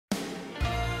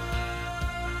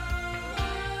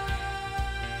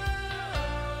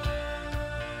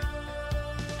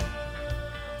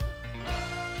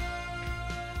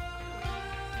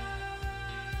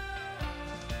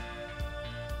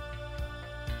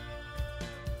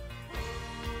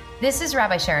This is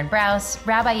Rabbi Sharon Brous,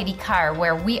 Rabbi at Ikar,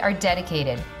 where we are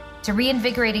dedicated to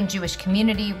reinvigorating Jewish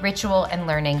community, ritual, and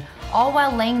learning, all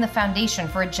while laying the foundation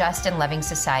for a just and loving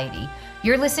society.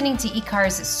 You're listening to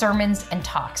Ikar's sermons and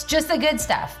talks, just the good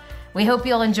stuff. We hope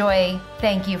you'll enjoy.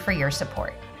 Thank you for your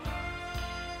support.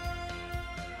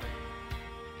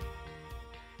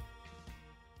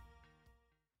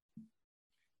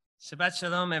 Shabbat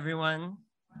Shalom, everyone.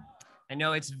 I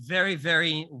know it's very,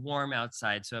 very warm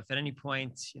outside, so if at any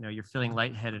point, you're feeling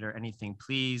lightheaded or anything,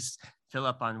 please fill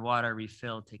up on water,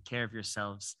 refill, take care of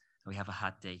yourselves. We have a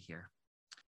hot day here.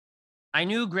 I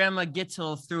knew Grandma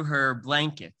Gittel through her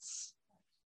blankets,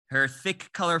 her thick,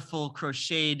 colorful,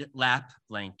 crocheted lap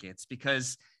blankets,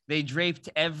 because they draped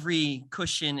every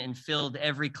cushion and filled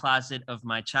every closet of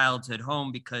my childhood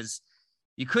home because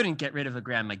you couldn't get rid of a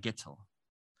Grandma Gittel.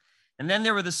 And then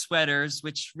there were the sweaters,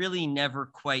 which really never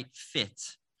quite fit.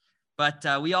 But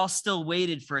we all still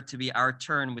waited for it to be our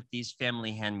turn with these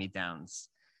family hand-me-downs.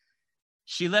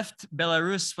 She left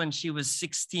Belarus when she was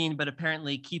 16, but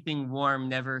apparently keeping warm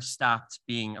never stopped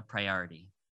being a priority.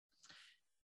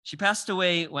 She passed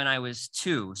away when I was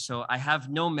 2, so I have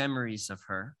no memories of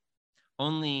her,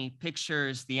 only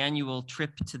pictures, the annual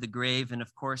trip to the grave, and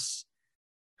of course,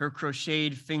 her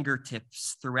crocheted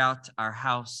fingertips throughout our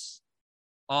house,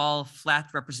 all flat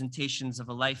representations of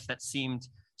a life that seemed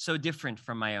so different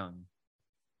from my own.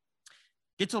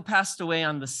 Gittel passed away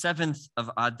on the 7th of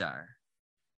Adar,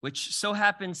 which so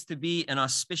happens to be an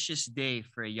auspicious day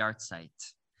for a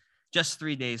yahrzeit, just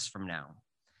 3 days from now.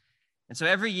 And so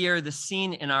every year, the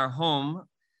scene in our home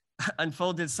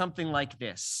unfolded something like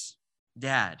this.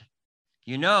 Dad,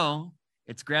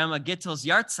 it's Grandma Gittel's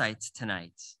yahrzeit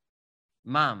tonight.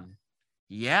 Mom,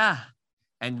 yeah,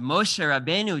 and Moshe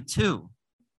Rabbeinu too.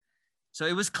 So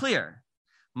it was clear.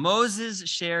 Moses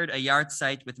shared a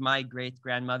yahrzeit with my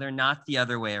great-grandmother, not the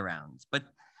other way around. But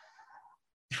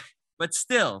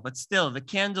still, the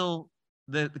candle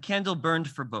burned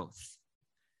for both.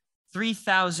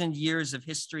 3,000 years of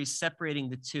history separating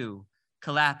the two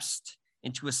collapsed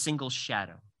into a single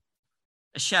shadow.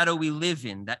 A shadow we live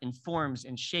in that informs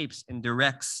and shapes and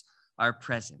directs our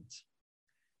present.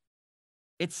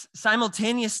 It's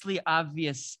simultaneously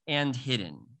obvious and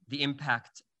hidden, the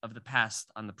impact of the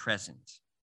past on the present.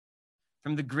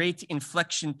 From the great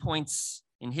inflection points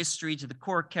in history to the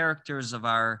core characters of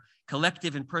our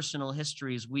collective and personal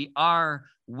histories, we are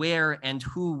where and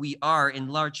who we are in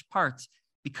large part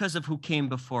because of who came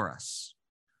before us.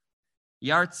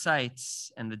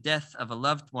 Yahrzeits and the death of a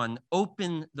loved one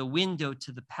open the window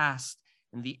to the past,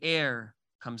 and the air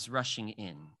comes rushing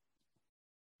in.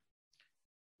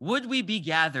 Would we be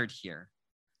gathered here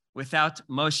without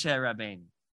Moshe Rabbeinu?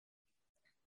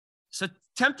 So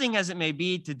tempting as it may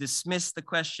be to dismiss the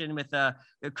question with a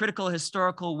critical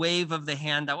historical wave of the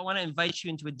hand, I want to invite you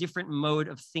into a different mode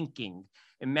of thinking,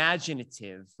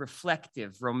 imaginative,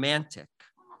 reflective, romantic.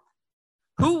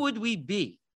 Who would we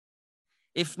be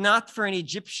if not for an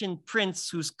Egyptian prince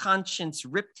whose conscience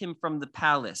ripped him from the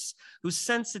palace, whose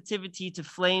sensitivity to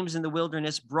flames in the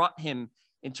wilderness brought him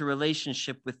into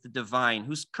relationship with the divine,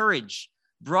 whose courage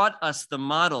brought us the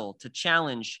model to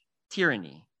challenge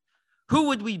tyranny? Who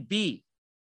would we be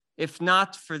if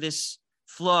not for this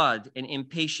flawed and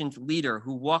impatient leader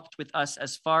who walked with us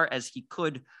as far as he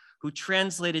could, who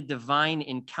translated divine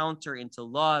encounter into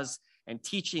laws and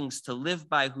teachings to live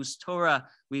by, whose Torah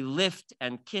we lift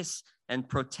and kiss and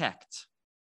protect?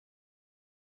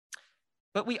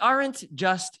 But we aren't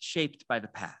just shaped by the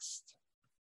past.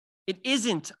 It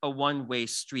isn't a one-way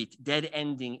street,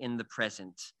 dead-ending in the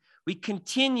present. We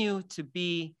continue to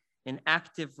be in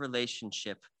active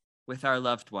relationship with our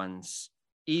loved ones,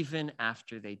 even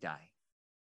after they die.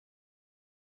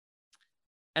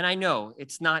 And I know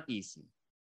it's not easy.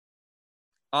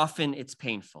 Often it's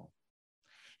painful.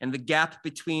 And the gap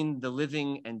between the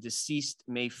living and deceased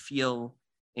may feel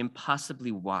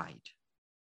impossibly wide.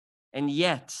 And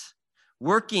yet,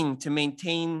 working to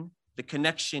maintain the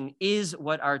connection is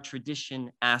what our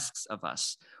tradition asks of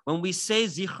us. When we say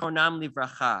Zichronam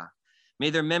Livracha, may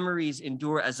their memories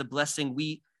endure as a blessing,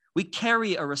 we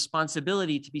carry a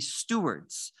responsibility to be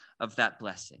stewards of that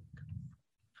blessing.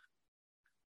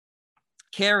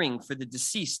 Caring for the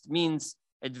deceased means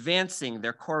advancing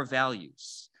their core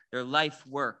values, their life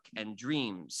work and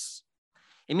dreams.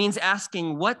 It means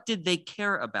asking, what did they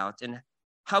care about and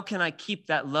how can I keep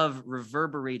that love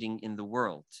reverberating in the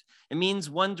world? It means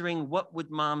wondering, what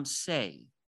would mom say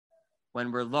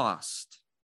when we're lost,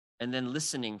 and then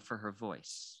listening for her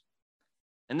voice.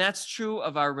 And that's true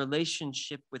of our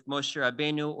relationship with Moshe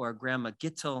Rabbeinu or Grandma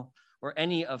Gittel or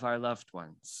any of our loved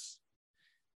ones.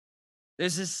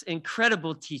 There's this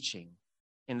incredible teaching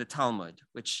in the Talmud,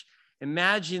 which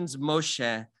imagines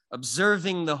Moshe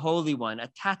observing the Holy One,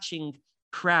 attaching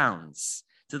crowns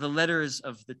to the letters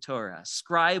of the Torah,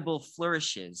 scribal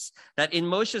flourishes that in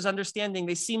Moshe's understanding,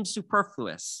 they seem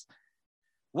superfluous.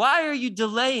 Why are you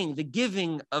delaying the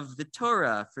giving of the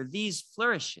Torah for these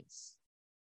flourishes?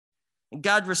 And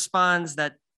God responds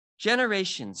that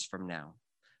generations from now,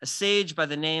 a sage by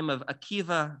the name of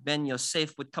Akiva ben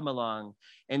Yosef would come along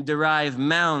and derive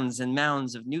mounds and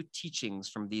mounds of new teachings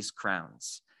from these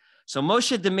crowns. So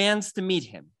Moshe demands to meet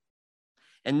him.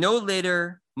 And no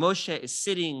later, Moshe is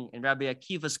sitting in Rabbi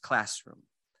Akiva's classroom,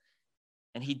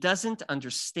 and he doesn't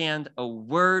understand a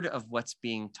word of what's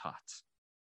being taught.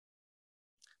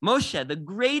 Moshe, the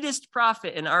greatest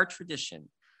prophet in our tradition,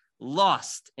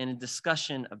 lost in a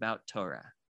discussion about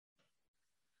Torah.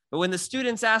 But when the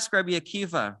students asked Rabbi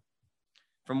Akiva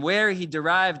from where he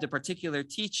derived a particular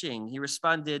teaching, he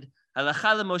responded,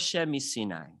 Halacha leMoshe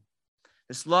miSinai.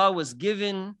 This law was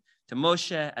given to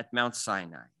Moshe at Mount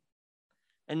Sinai.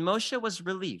 And Moshe was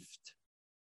relieved.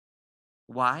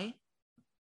 Why?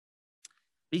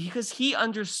 Because he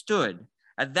understood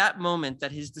at that moment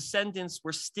that his descendants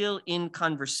were still in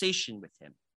conversation with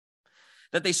him,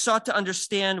 that they sought to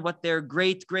understand what their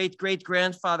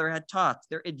great-great-great-grandfather had taught.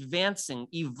 They're advancing,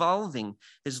 evolving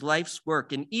his life's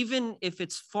work. And even if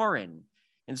it's foreign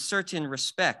in certain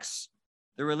respects,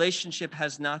 the relationship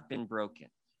has not been broken.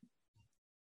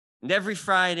 And every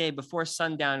Friday before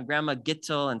sundown, Grandma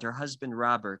Gittel and her husband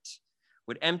Robert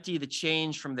would empty the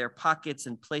change from their pockets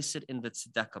and place it in the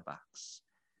tzedakah box,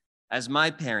 as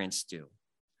my parents do,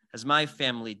 as my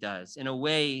family does. In a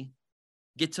way,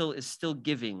 Gittel is still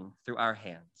giving through our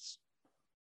hands.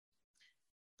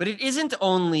 But it isn't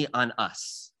only on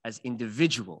us as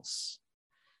individuals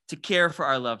to care for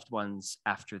our loved ones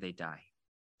after they die.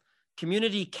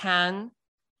 Community can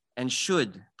and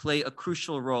should play a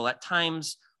crucial role, at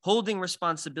times holding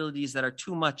responsibilities that are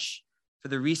too much for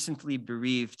the recently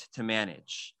bereaved to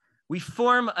manage. We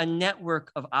form a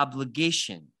network of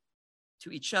obligation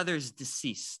to each other's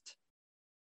deceased,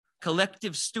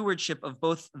 collective stewardship of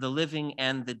both the living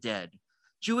and the dead.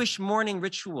 Jewish mourning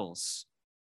rituals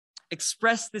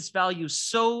express this value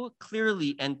so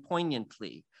clearly and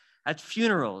poignantly. At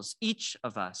funerals, each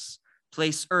of us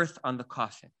place earth on the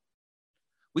coffin.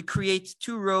 We create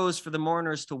 2 rows for the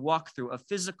mourners to walk through, a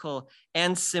physical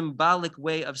and symbolic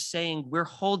way of saying, we're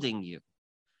holding you.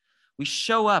 We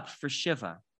show up for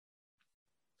Shiva,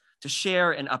 to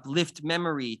share and uplift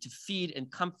memory, to feed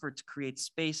and comfort, to create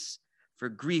space for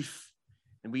grief.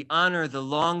 And we honor the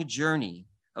long journey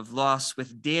of loss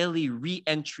with daily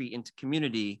re-entry into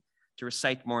community to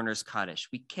recite Mourner's Kaddish.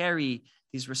 We carry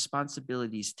these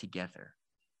responsibilities together.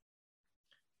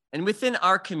 And within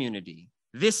our community,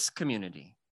 this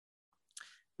community,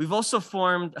 we've also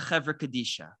formed a Chevra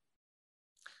Kadisha,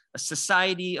 a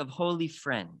society of holy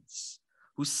friends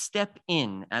who step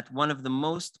in at one of the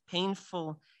most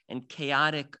painful and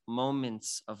chaotic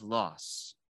moments of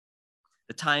loss,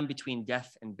 the time between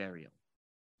death and burial.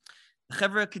 The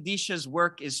Chevra Kadisha's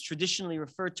work is traditionally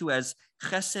referred to as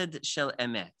Chesed Shel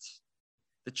Emet,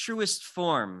 the truest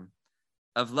form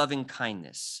of loving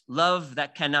kindness, love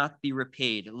that cannot be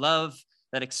repaid, love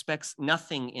that expects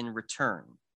nothing in return.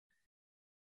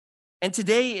 And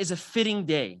today is a fitting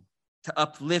day to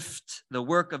uplift the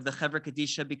work of the Chevra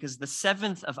Kadisha, because the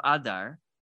 7th of Adar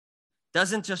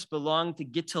doesn't just belong to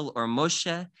Gittel or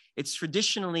Moshe. It's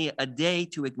traditionally a day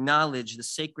to acknowledge the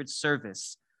sacred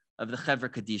service of the Chevra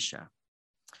Kadisha.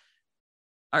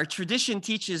 Our tradition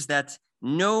teaches that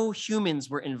no humans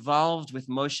were involved with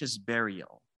Moshe's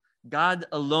burial. God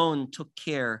alone took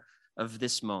care of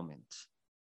this moment.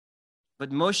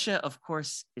 But Moshe, of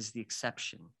course, is the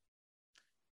exception.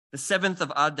 The 7th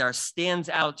of Adar stands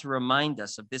out to remind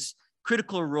us of this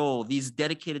critical role these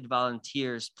dedicated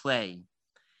volunteers play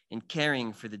in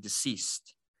caring for the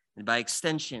deceased, and by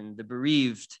extension, the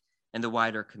bereaved and the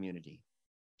wider community.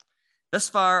 Thus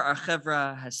far, our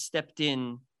Chevra has stepped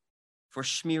in for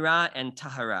Shmira and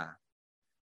Tahara.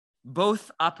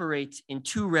 Both operate in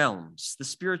 2 realms, the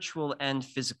spiritual and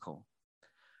physical.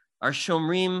 Our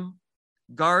Shomrim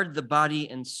guard the body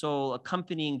and soul,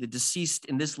 accompanying the deceased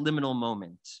in this liminal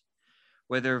moment.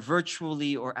 Whether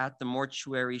virtually or at the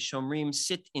mortuary, Shomrim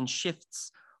sit in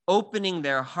shifts, opening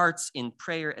their hearts in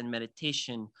prayer and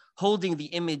meditation, holding the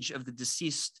image of the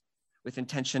deceased with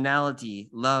intentionality,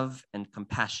 love, and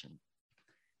compassion.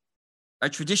 Our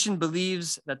tradition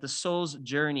believes that the soul's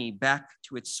journey back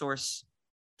to its source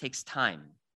takes time,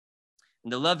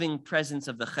 and the loving presence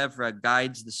of the Chevra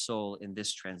guides the soul in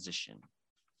this transition.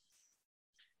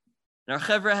 And our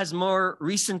Chevra has more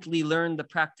recently learned the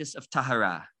practice of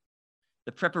Tahara,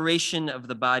 the preparation of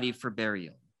the body for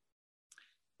burial.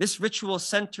 This ritual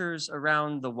centers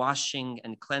around the washing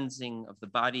and cleansing of the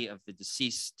body of the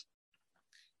deceased,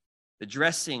 the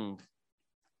dressing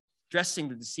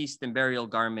the deceased in burial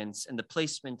garments, and the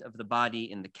placement of the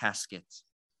body in the casket,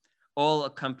 all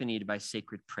accompanied by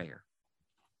sacred prayer.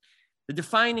 The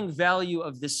defining value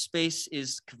of this space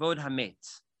is kvod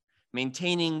hamet,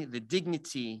 maintaining the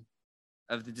dignity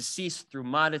of the deceased through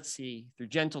modesty, through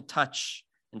gentle touch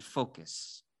and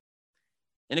focus.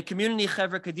 In a community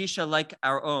Chevra Kadisha like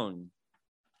our own,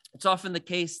 it's often the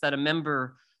case that a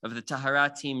member of the Tahara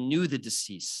team knew the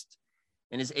deceased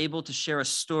and is able to share a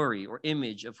story or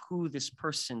image of who this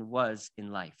person was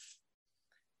in life.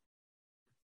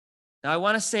 Now, I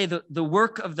want to say that the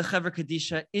work of the Chevra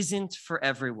Kadisha isn't for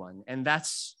everyone, and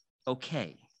that's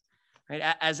okay. Right?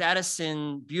 As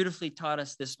Addison beautifully taught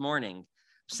us this morning,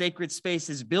 sacred space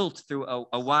is built through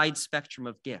a wide spectrum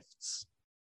of gifts.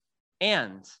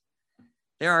 And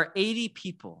there are 80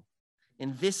 people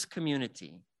in this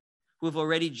community who have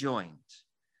already joined,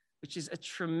 which is a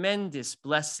tremendous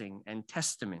blessing and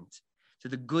testament to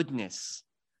the goodness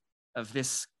of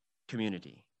this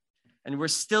community. And we're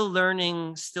still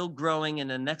learning, still growing. In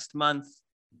the next month,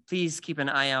 please keep an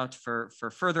eye out for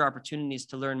further opportunities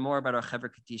to learn more about our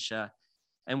Chevra Kadisha.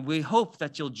 And we hope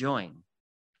that you'll join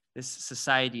this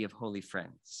society of holy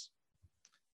friends.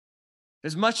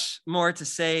 There's much more to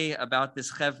say about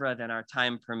this Chevra than our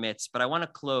time permits, but I want to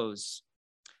close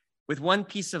with one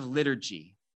piece of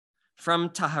liturgy from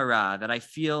Tahara that I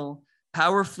feel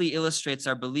powerfully illustrates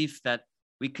our belief that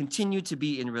we continue to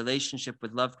be in relationship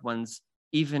with loved ones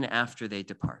even after they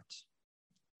depart.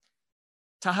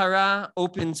 Tahara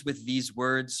opens with these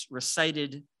words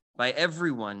recited by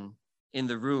everyone in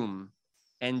the room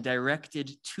and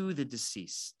directed to the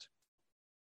deceased.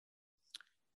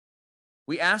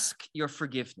 We ask your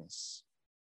forgiveness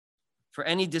for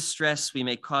any distress we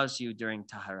may cause you during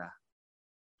Tahara.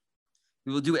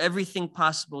 We will do everything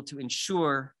possible to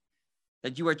ensure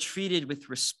that you are treated with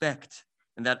respect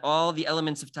and that all the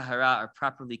elements of Tahara are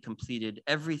properly completed.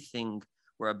 Everything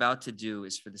we're about to do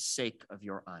is for the sake of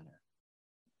your honor.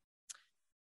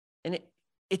 And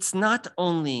it's not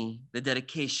only the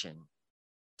dedication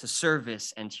to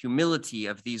service and humility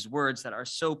of these words that are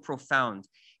so profound.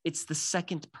 It's the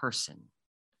second person,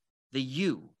 the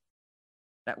you,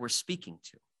 that we're speaking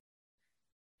to.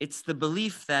 It's the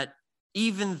belief that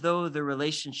even though the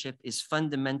relationship is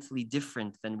fundamentally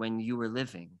different than when you were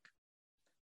living,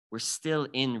 we're still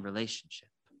in relationship.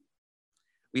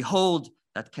 We hold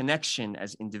that connection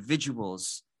as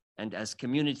individuals and as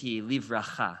community,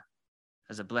 livracha,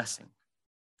 as a blessing.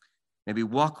 May we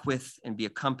walk with and be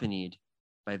accompanied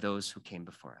by those who came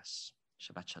before us.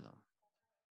 Shabbat Shalom.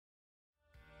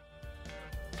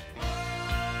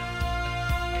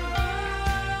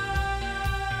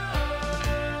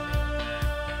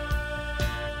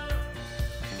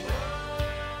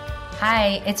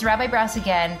 Hi, it's Rabbi Brous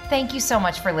again. Thank you so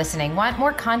much for listening. Want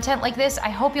more content like this? I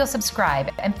hope you'll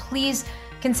subscribe. And please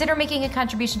consider making a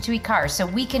contribution to Ikar so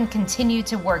we can continue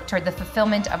to work toward the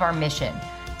fulfillment of our mission,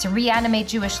 to reanimate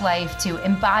Jewish life, to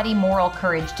embody moral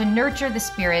courage, to nurture the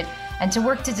spirit, and to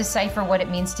work to decipher what it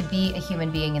means to be a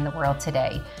human being in the world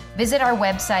today. Visit our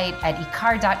website at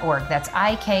ikar.org. That's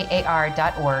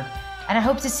IKAR.org. And I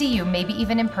hope to see you, maybe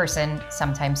even in person,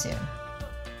 sometime soon.